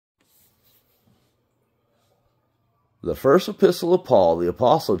The first epistle of Paul, the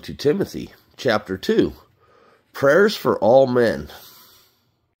apostle, to Timothy, chapter 2, prayers for all men.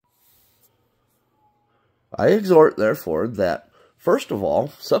 I exhort, therefore, that, first of all,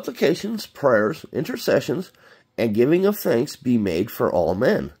 supplications, prayers, intercessions, and giving of thanks be made for all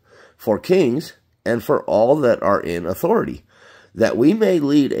men, for kings, and for all that are in authority, that we may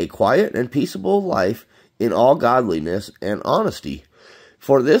lead a quiet and peaceable life in all godliness and honesty.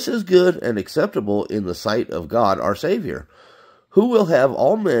 For this is good and acceptable in the sight of God our Savior, who will have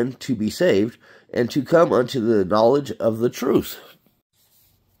all men to be saved and to come unto the knowledge of the truth.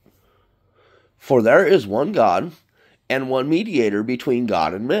 For there is one God, and one mediator between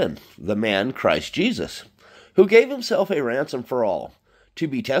God and men, the man Christ Jesus, who gave himself a ransom for all, to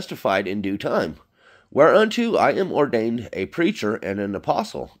be testified in due time. Whereunto I am ordained a preacher and an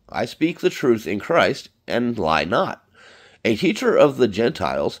apostle. I speak the truth in Christ, and lie not. A teacher of the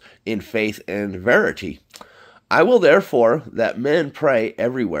Gentiles in faith and verity. I will therefore that men pray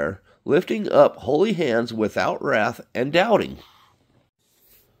everywhere, lifting up holy hands without wrath and doubting.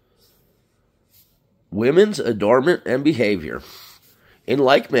 Women's adornment and behavior. In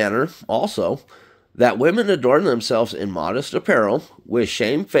like manner, also, that women adorn themselves in modest apparel, with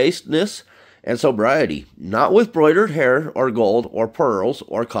shamefacedness and sobriety, not with broidered hair, or gold, or pearls,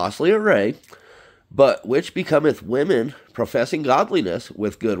 or costly array, but which becometh women professing godliness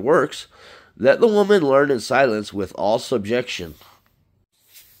with good works, let the woman learn in silence with all subjection.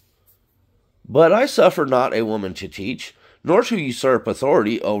 But I suffer not a woman to teach, nor to usurp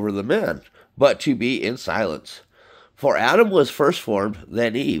authority over the men, but to be in silence. For Adam was first formed,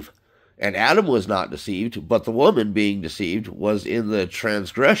 then Eve. And Adam was not deceived, but the woman being deceived was in the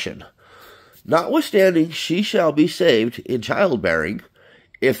transgression. Notwithstanding, she shall be saved in childbearing,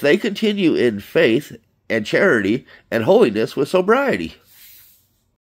 if they continue in faith and charity and holiness with sobriety.